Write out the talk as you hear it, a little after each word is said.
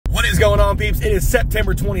going on, peeps? It is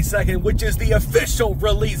September 22nd, which is the official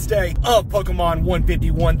release day of Pokemon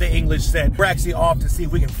 151, the English set. We're actually off to see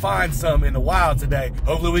if we can find some in the wild today.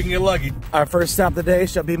 Hopefully we can get lucky. Our first stop today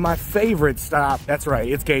shall be my favorite stop. That's right,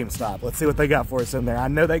 it's GameStop. Let's see what they got for us in there. I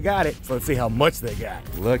know they got it, so let's see how much they got.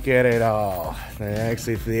 Look at it all. They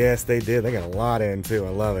actually, yes, they did. They got a lot in too. I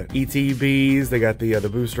love it. ETBs, they got the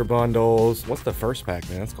booster bundles. What's the first pack,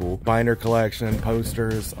 man? That's cool. Binder collection,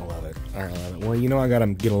 posters. I love it. All right, I love it. Well, you know I gotta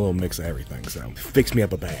get a little mix of everything, so fix me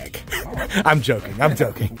up a bag. I'm joking. I'm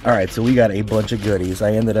joking. All right, so we got a bunch of goodies.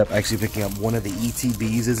 I ended up actually picking up one of the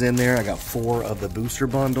ETBs is in there. I got 4 of the booster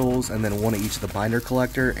bundles and then 1 of each of the binder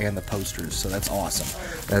collector and the posters. So that's awesome.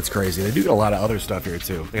 That's crazy. They do get a lot of other stuff here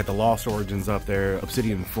too. They got the Lost Origins up there,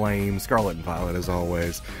 Obsidian Flame, Scarlet and Violet as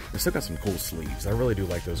always. They still got some cool sleeves. I really do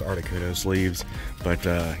like those Articuno sleeves. But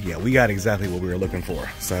yeah, we got exactly what we were looking for.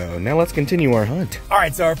 So now let's continue our hunt. All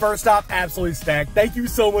right, so our first stop, absolutely stacked. Thank you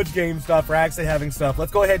so much, GameStop, for actually having stuff.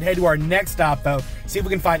 Let's go ahead and head to our next stop, though. See if we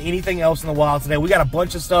can find anything else in the wild today. We got a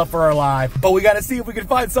bunch of stuff for our live, but we got to see if we can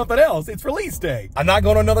find something else. It's release day. I'm not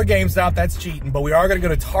going to another GameStop. That's cheating, but we are going to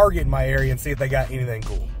go to Target in my area and see if they got anything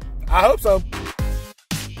cool. I hope so.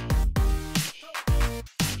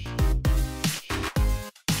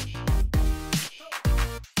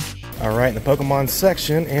 All right, in the Pokemon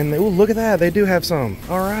section, and ooh, look at that, they do have some.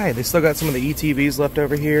 All right, they still got some of the ETBs left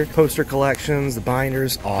over here. Poster collections, the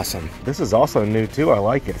binders, awesome. This is also new too, I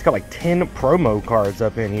like it. It's got like 10 promo cards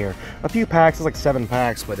up in here. A few packs, it's like 7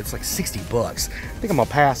 packs, but it's like 60 bucks. I think I'm gonna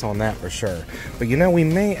pass on that for sure. But you know, we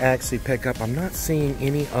may actually pick up, I'm not seeing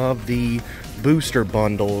any of the booster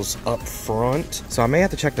bundles up front, so I may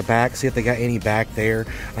have to check the back, see if they got any back there.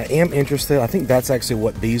 I am interested. I think that's actually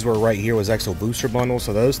what these were right here, was actual booster bundles,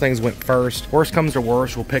 so those things went first. Worst comes to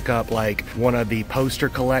worst, we'll pick up like one of the poster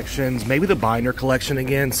collections, maybe the binder collection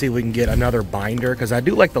again, see if we can get another binder, because I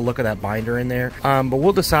do like the look of that binder in there. But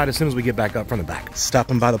we'll decide as soon as we get back up from the back.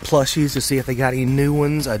 Stopping by the plushies to see if they got any new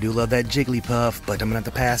ones. I do love that Jigglypuff, but I'm gonna have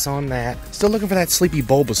to pass on that. Still looking for that Sleepy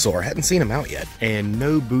Bulbasaur. Hadn't seen him out yet. And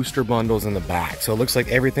no booster bundles in the back, so it looks like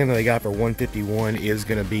everything that they got for 151 is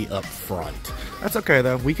gonna be up front. That's okay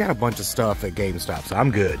though, we got a bunch of stuff at GameStop, so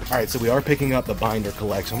I'm good. All right, so we are picking up the binder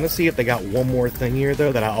collection. I'm gonna see if they got one more thing here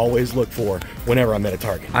though that I always look for whenever I'm at a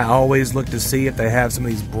Target. I always look to see if they have some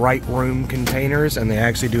of these bright room containers, and they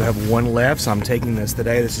actually do have one left, so I'm taking this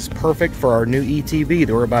today. This is perfect for our new ETB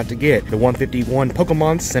that we're about to get, the 151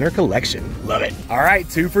 Pokemon Center Collection. Love it. All right,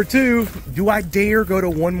 2 for 2. Do I dare go to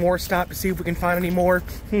one more stop to see if we can find any more?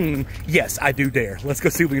 Yes, I do dare. Let's go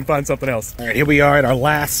see if we can find something else. All right, here we are at our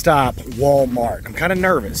last stop, Walmart. I'm kind of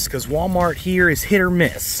nervous because Walmart here is hit or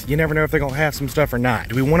miss. You never know if they're gonna have some stuff or not.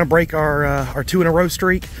 Do we want to break our 2 in a row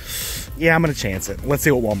streak? Yeah, I'm gonna chance it. Let's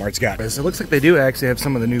see what Walmart's got. So it looks like they do actually have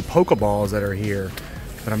some of the new Pokeballs that are here,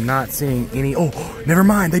 but I'm not seeing any. Oh, never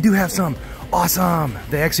mind. They do have some. Awesome.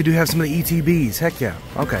 They actually do have some of the ETBs. Heck yeah.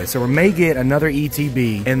 Okay, so we may get another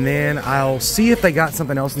ETB, and then I'll see if they got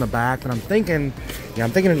something else in the back, but I'm thinking, yeah,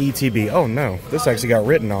 I'm thinking an ETB. Oh no, this actually got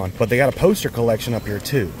written on, but they got a poster collection up here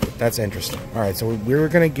too. That's interesting. All right, so we're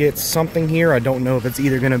gonna get something here. I don't know if it's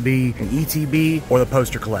either gonna be an ETB or the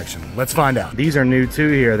poster collection. Let's find out. These are new too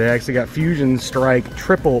here. They actually got Fusion Strike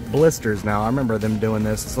triple blisters now. I remember them doing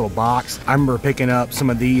this little box. I remember picking up some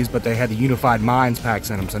of these, but they had the Unified Minds packs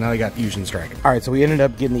in them, so now they got Fusion Strike. All right, so we ended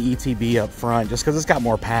up getting the ETB up front just because it's got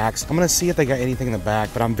more packs. I'm gonna see if they got anything in the back,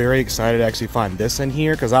 but I'm very excited to actually find this in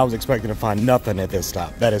here because I was expecting to find nothing at this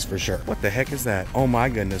stop. That is for sure. What the heck is that? Oh my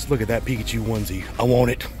goodness, look at that Pikachu onesie. I want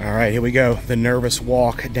it. All right, here we go. The nervous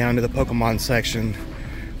walk down to the Pokemon section.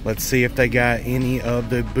 Let's see if they got any of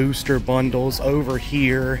the booster bundles over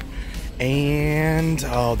here. And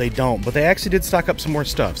oh, they don't, but they actually did stock up some more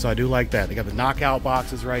stuff, so I do like that. They got the knockout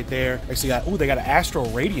boxes right there. Actually got, oh, they got an Astral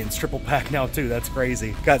Radiance triple pack now too. That's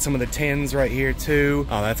crazy. Got some of the tins right here too.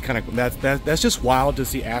 Oh, that's kind of that's just wild to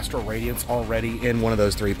see Astral Radiance already in one of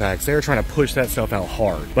those 3 packs. They're trying to push that stuff out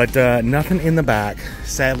hard, but nothing in the back,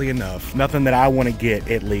 sadly enough. Nothing that I want to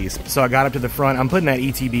get at least. So I got up to the front. I'm putting that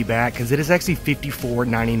ETB back because it is actually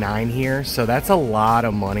 $54.99 here, so that's a lot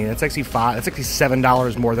of money. That's actually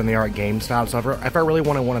 $7 more than they are at GameStop. So if I really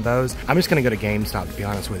wanted one of those, I'm just gonna go to GameStop, to be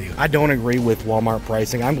honest with you. I don't agree with Walmart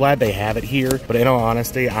pricing. I'm glad they have it here, but in all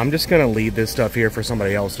honesty, I'm just gonna leave this stuff here for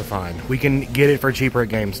somebody else to find. We can get it for cheaper at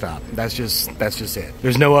GameStop. That's just it.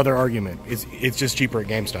 There's no other argument. It's just cheaper at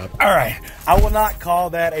GameStop. All right, I will not call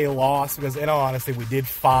that a loss because in all honesty, we did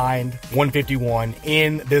find 151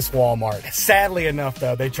 in this Walmart. Sadly enough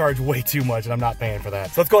though, they charge way too much and I'm not paying for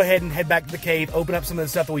that. So let's go ahead and head back to the cave, open up some of the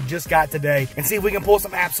stuff that we just got today and see if we can pull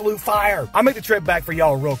some absolute fire fire. I'll make the trip back for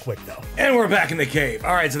y'all real quick, though. And we're back in the cave.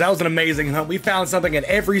 All right, so that was an amazing hunt. We found something at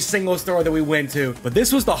every single store that we went to, but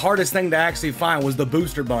this was the hardest thing to actually find, was the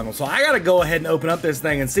booster bundle. So I gotta go ahead and open up this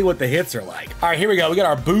thing and see what the hits are like. All right, here we go. We got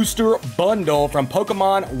our booster bundle from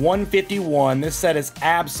Pokemon 151. This set is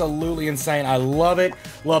absolutely insane. I love it.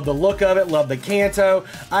 Love the look of it. Love the Kanto.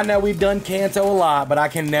 I know we've done Kanto a lot, but I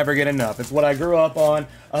can never get enough. It's what I grew up on.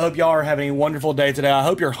 I hope y'all are having a wonderful day today. I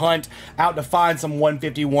hope your hunt out to find some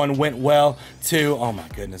 151 went well too. Oh my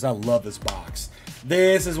goodness, I love this box.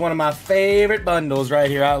 This is one of my favorite bundles right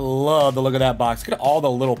here. I love the look of that box. Look at all the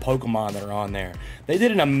little Pokemon that are on there. They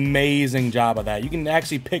did an amazing job of that. You can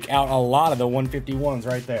actually pick out a lot of the 151s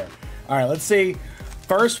right there. All right, let's see.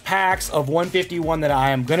 First packs of 151 that I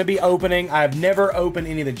am going to be opening. I've never opened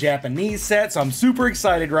any of the Japanese sets, so I'm super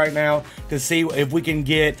excited right now to see if we can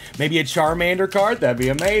get maybe a Charmander card. That'd be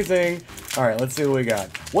amazing. All right, let's see what we got.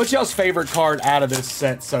 What's y'all's favorite card out of this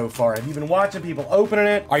set so far? Have you been watching people opening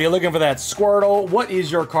it? Are you looking for that Squirtle? What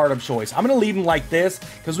is your card of choice? I'm going to leave them like this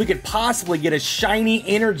because we could possibly get a shiny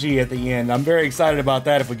energy at the end. I'm very excited about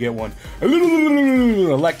that if we get one.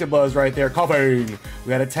 Electabuzz right there. Coughing. We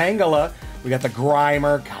got a Tangela. We got the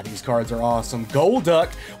Grimer. God, these cards are awesome. Golduck.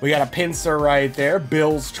 We got a Pinsir right there.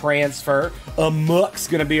 Bill's Transfer. Amuk's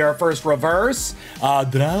going to be our first reverse.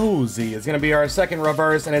 Drowsy is going to be our second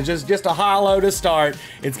reverse. And it's just a holo to start.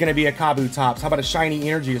 It's going to be a Kabutops. How about a shiny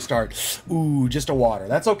energy to start? Ooh, just a water.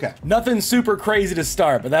 That's okay. Nothing super crazy to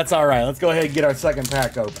start, but that's all right. Let's go ahead and get our second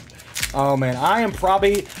pack open. Oh, man. I am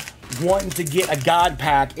probably wanting to get a God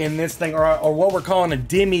pack in this thing, or what we're calling a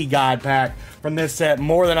demi-God pack from this set,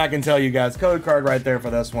 more than I can tell you guys. Code card right there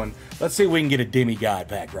for this one. Let's see if we can get a demi-God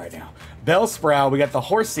pack right now. Bellsprout, we got the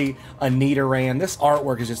Horsey, a Nidoran. This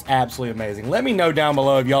artwork is just absolutely amazing. Let me know down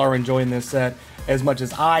below if y'all are enjoying this set as much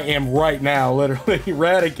as I am right now, literally.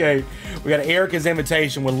 Eradicate. We got Erica's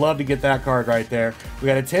Invitation. Would love to get that card right there. We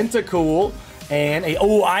got a Tentacool. And a,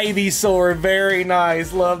 Ivysaur, very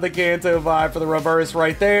nice. Love the Kanto vibe for the reverse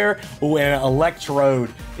right there. Ooh, and an Electrode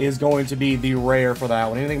is going to be the rare for that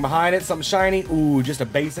one. Anything behind it, something shiny? Ooh, just a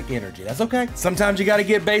basic energy. That's okay. Sometimes you got to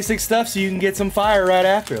get basic stuff so you can get some fire right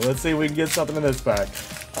after. Let's see if we can get something in this pack.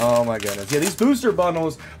 Oh my goodness. Yeah, these booster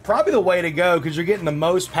bundles, probably the way to go because you're getting the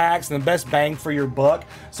most packs and the best bang for your buck.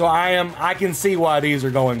 So I can see why these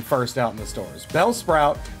are going first out in the stores.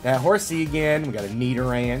 Bellsprout, that Horsey again. We got a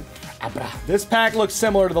Nidoran. This pack looks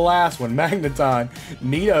similar to the last one. Magneton,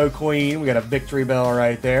 Nidoqueen. We got a Victory Bell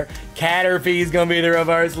right there. Caterpie is going to be the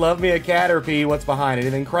reverse. Love me a Caterpie. What's behind it?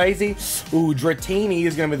 Anything crazy? Ooh, Dratini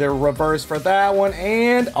is going to be the reverse for that one.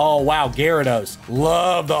 And, oh, wow, Gyarados.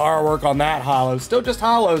 Love the artwork on that holo. Still just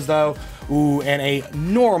holos, though. Ooh, and a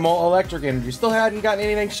normal electric energy. Still hadn't gotten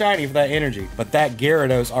anything shiny for that energy, but that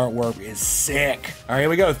Gyarados artwork is sick. All right, here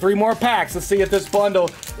we go. 3 more packs. Let's see if this bundle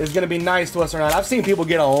is going to be nice to us or not. I've seen people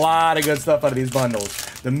get a lot of good stuff out of these bundles.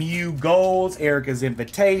 The Mew Golds, Erica's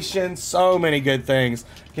Invitation, so many good things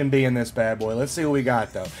can be in this bad boy. Let's see what we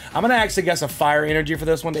got, though. I'm going to actually guess a fire energy for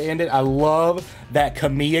this one to end it. I love that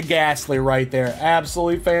Kamiya Ghastly right there.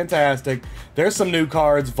 Absolutely fantastic. There's some new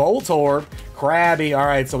cards. Voltorb, Krabby. All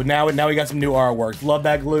right, so now we got some new artwork. Love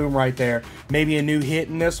that Gloom right there. Maybe a new hit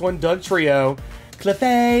in this one. Doug Trio,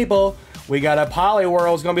 Clefable. We got a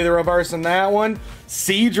Poliwhirl's going to be the reverse in that one.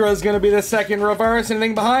 Seadra's going to be the second reverse.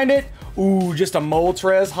 Anything behind it? Ooh, just a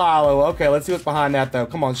Moltres holo. Okay, let's see what's behind that, though.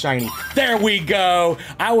 Come on, shiny. There we go.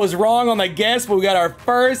 I was wrong on the guess, but we got our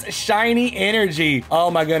first shiny energy.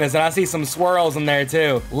 Oh, my goodness. And I see some swirls in there,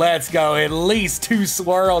 too. Let's go. At least 2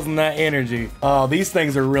 swirls in that energy. Oh, these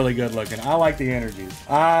things are really good looking. I like the energies.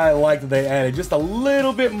 I like that they added just a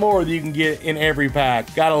little bit more that you can get in every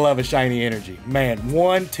pack. Gotta love a shiny energy. Man,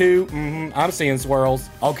 1, 2, I'm seeing swirls.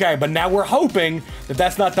 Okay, but now we're hoping that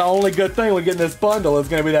that's not the only good thing we get in this bundle. It's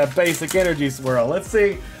gonna be that basic energy swirl. Let's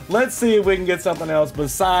see if we can get something else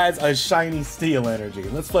besides a shiny steel energy.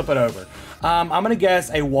 Let's flip it over. I'm gonna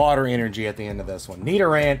guess a water energy at the end of this one.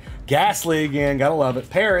 Nidoran, Ghastly again, gotta love it.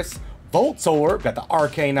 Paris, Voltorb, got the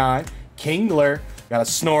RK9, Kingler, got a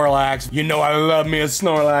Snorlax. You know I love me a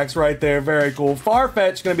Snorlax right there. Very cool.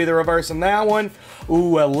 Farfetch gonna be the reverse in that one.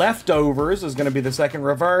 Ooh, Leftovers is gonna be the second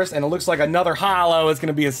reverse, and it looks like another holo is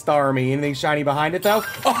gonna be a Starmie. Anything shiny behind it though?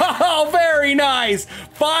 Oh, very nice!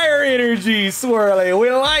 Fire energy swirly. We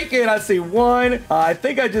like it. I see one. I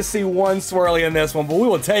think I just see one swirly in this one, but we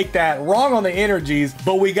will take that. Wrong on the energies,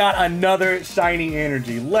 but we got another shiny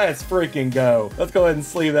energy. Let's freaking go. Let's go ahead and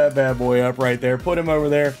sleeve that bad boy up right there. Put him over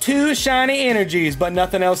there. 2 shiny energies, but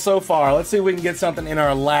nothing else so far. Let's see if we can get something in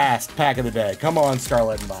our last pack of the day. Come on,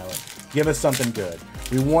 Scarlet and Violet. Give us something good.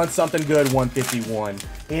 We want something good, 151.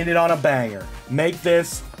 End it on a banger. Make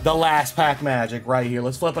this the last pack magic right here.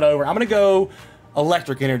 Let's flip it over. I'm gonna go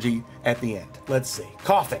electric energy at the end. Let's see.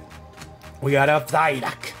 Coughing. We got a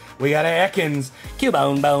Psyduck. We got a Ekans.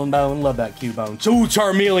 Cubone, bone. Love that Cubone. Ooh,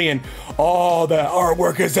 Charmeleon. Oh, that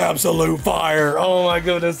artwork is absolute fire. Oh my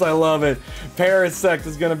goodness, I love it. Parasect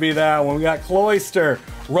is gonna be that one. We got Cloyster.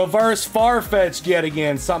 Reverse Farfetch'd yet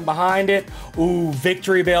again. Something behind it. Ooh,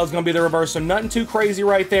 Victory Veil is gonna be the reverse. So nothing too crazy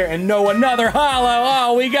right there. And no, another holo.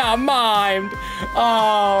 Oh, we got mimed.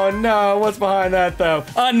 Oh no, what's behind that though?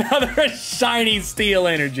 Another shiny Steel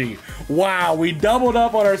Energy. Wow, we doubled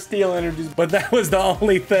up on our Steel Energies, but that was the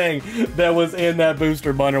only thing that was in that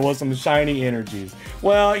booster bundle was some shiny energies.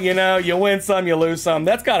 Well, you know, you win some, you lose some.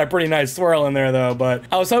 That's got a pretty nice swirl in there though, but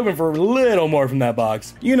I was hoping for a little more from that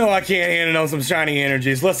box. You know I can't hand it on some shiny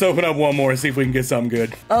energies. Let's open up one more and see if we can get something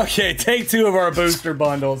good. Okay, take 2 of our booster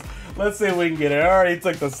bundles. Let's see if we can get it. I already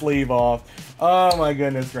took the sleeve off. Oh my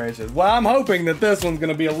goodness gracious. Well, I'm hoping that this one's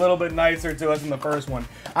gonna be a little bit nicer to us than the first one.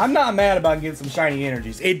 I'm not mad about getting some shiny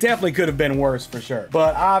energies. It definitely could have been worse for sure.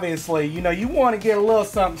 But obviously, you know, you want to get a little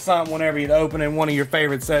something whenever you open in one of your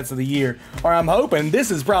favorite sets of the year. Or I'm hoping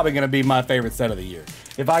this is probably gonna be my favorite set of the year.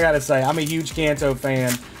 If I gotta say, I'm a huge Kanto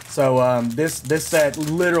fan. So this set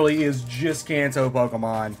literally is just Kanto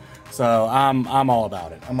Pokemon. So I'm all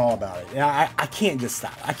about it. I'm all about it. I can't just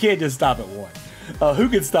stop. I can't just stop at one. Who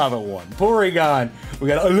can stop at one? Porygon. We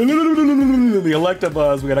got the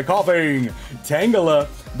Electabuzz. We got a Coughing. Tangela.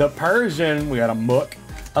 The Persian. We got a Mook.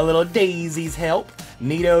 A little Daisy's Help.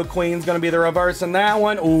 Nido Queen's gonna be the reverse in that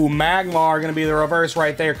one. Ooh, Magmar gonna be the reverse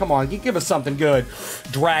right there. Come on, give us something good.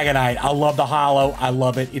 Dragonite, I love the holo. I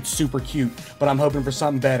love it, it's super cute, but I'm hoping for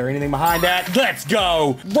something better. Anything behind that? Let's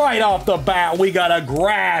go. Right off the bat, we got a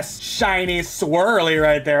grass shiny swirly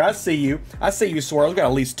right there. I see you, Swirl. We got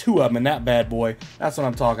at least 2 of them in that bad boy. That's what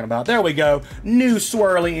I'm talking about. There we go. New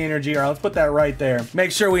swirly energy. All right, let's put that right there.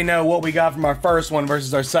 Make sure we know what we got from our first one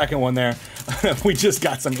versus our second one there. We just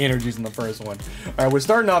got some energies in the first one. All right, we're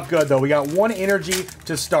starting off good though. We got 1 energy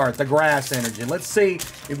to start, the grass energy. Let's see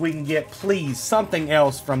if we can get, please, something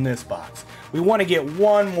else from this box. We want to get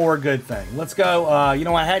 1 more good thing. Let's go, you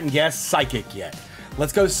know, I hadn't guessed Psychic yet.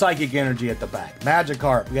 Let's go Psychic energy at the back.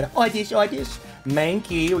 Magikarp, we got a Oddish,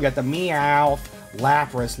 Mankey, we got the Meowth.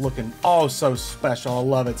 Lapras looking oh so special. I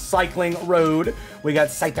love it. Cycling Road. We got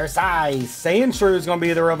Scyther Sai. Sandshrew is going to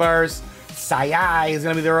be the reverse. Sai is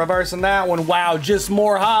going to be the reverse in that one. Wow, just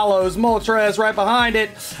more holos. Moltres right behind it.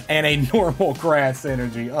 And a normal grass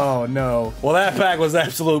energy. Oh, no. Well, that pack was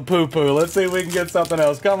absolute poo-poo. Let's see if we can get something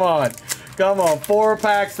else. Come on. Come on, 4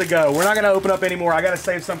 packs to go. We're not going to open up anymore. I got to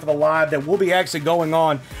save some for the live that will be actually going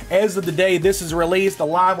on as of the day this is released. The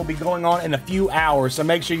live will be going on in a few hours, so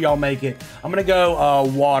make sure y'all make it. I'm going to go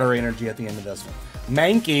water energy at the end of this one.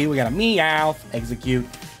 Mankey, we got a Meowth, Execute.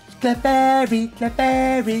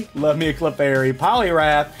 Clefairy, love me a Clefairy.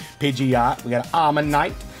 Poliwrath, Pidgeot, we got an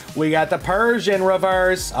Ammonite. We got the Persian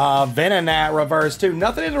reverse, Venonat reverse too.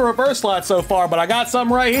 Nothing in the reverse slot so far, but I got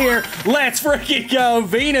some right here. Let's freaking go,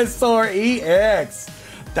 Venusaur EX.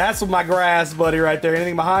 That's my grass buddy right there.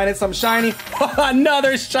 Anything behind it? Some shiny?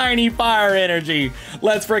 Another shiny fire energy.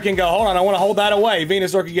 Let's freaking go. Hold on, I want to hold that away.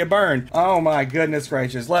 Venusaur could get burned. Oh my goodness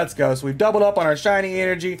gracious. Let's go. So we've doubled up on our shiny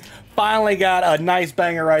energy. Finally got a nice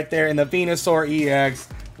banger right there in the Venusaur EX.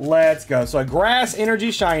 Let's go. So a grass energy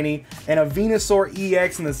shiny and a Venusaur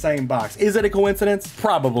EX in the same box. Is it a coincidence?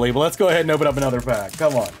 Probably, but let's go ahead and open up another pack.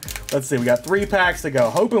 Come on. Let's see, we got 3 packs to go.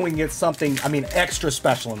 Hoping we can get something, I mean, extra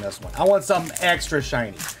special in this one. I want something extra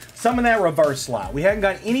shiny. Some in that reverse slot. We haven't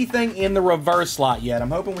got anything in the reverse slot yet.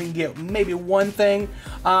 I'm hoping we can get maybe one thing.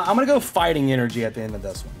 I'm gonna go fighting energy at the end of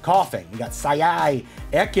this one. Coughing, we got Sai,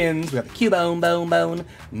 Ekans, we got the Cubone, Bone,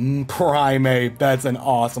 Primeape. That's an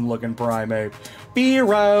awesome looking Primeape.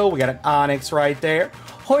 Fearow, we got an Onix right there.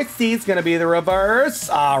 Horsey's gonna be the reverse.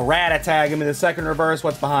 Rattata gonna be the second reverse.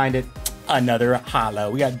 What's behind it? Another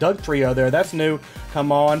holo. We got Doug Trio there. That's new.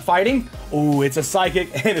 Come on, fighting. Ooh, it's a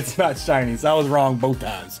psychic and it's not shiny. So I was wrong both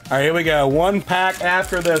times. All right, here we go. 1 pack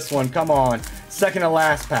after this one. Come on. Second to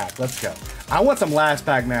last pack. Let's go. I want some last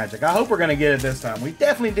pack magic. I hope we're gonna get it this time. We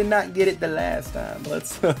definitely did not get it the last time.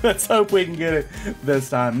 Let's hope we can get it this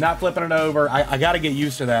time. Not flipping it over. I gotta get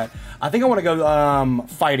used to that. I think I want to go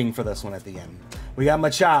fighting for this one at the end. We got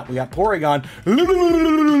Machop, we got Porygon,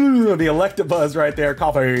 the Electabuzz right there,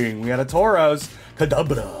 Coughing. We got a Tauros,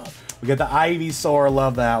 Kadabra. We got the Ivysaur,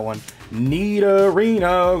 love that one.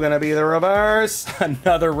 Nidorino, gonna be the reverse.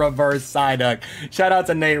 Another reverse Psyduck. Shout out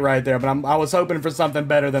to Nate right there, but I was hoping for something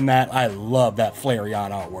better than that. I love that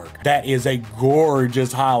Flareon artwork. That is a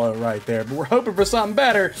gorgeous holo right there, but we're hoping for something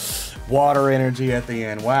better. Water energy at the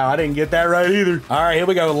end. Wow, I didn't get that right either. All right, here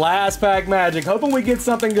we go. Last pack magic. Hoping we get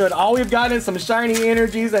something good. All we've got is some shiny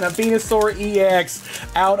energies and a Venusaur EX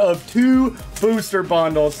out of 2 booster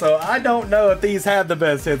bundles. So I don't know if these have the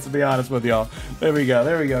best hits, to be honest with y'all. There we go.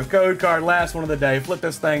 There we go. Code card, last one of the day. Flip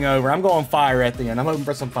this thing over. I'm going fire at the end. I'm hoping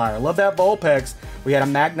for some fire. Love that Vulpix. We had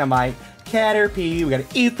a Magnemite. Caterpie, we got an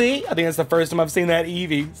Eevee. I think that's the first time I've seen that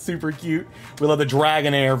Eevee. Super cute. We love the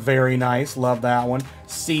Dragonair, very nice. Love that one.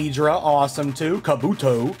 Seadra, awesome too.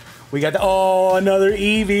 Kabuto. We got another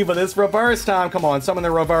Eevee, but this reverse time. Come on, some in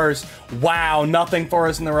the reverse. Wow, nothing for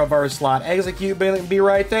us in the reverse slot. Execute be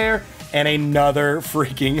right there. And another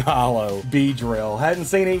freaking holo Beedrill. Hadn't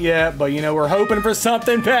seen it yet, but you know, we're hoping for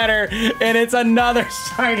something better. And it's another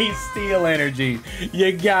shiny Steel Energy.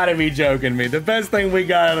 You gotta be joking me. The best thing we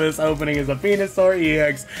got out of this opening is a Venusaur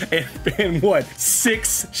EX and what,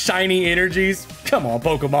 6 shiny energies? Come on,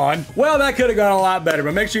 Pokemon. Well, that could have gone a lot better,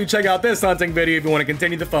 but make sure you check out this hunting video if you want to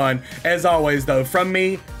continue the fun. As always, though, from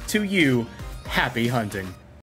me to you, happy hunting.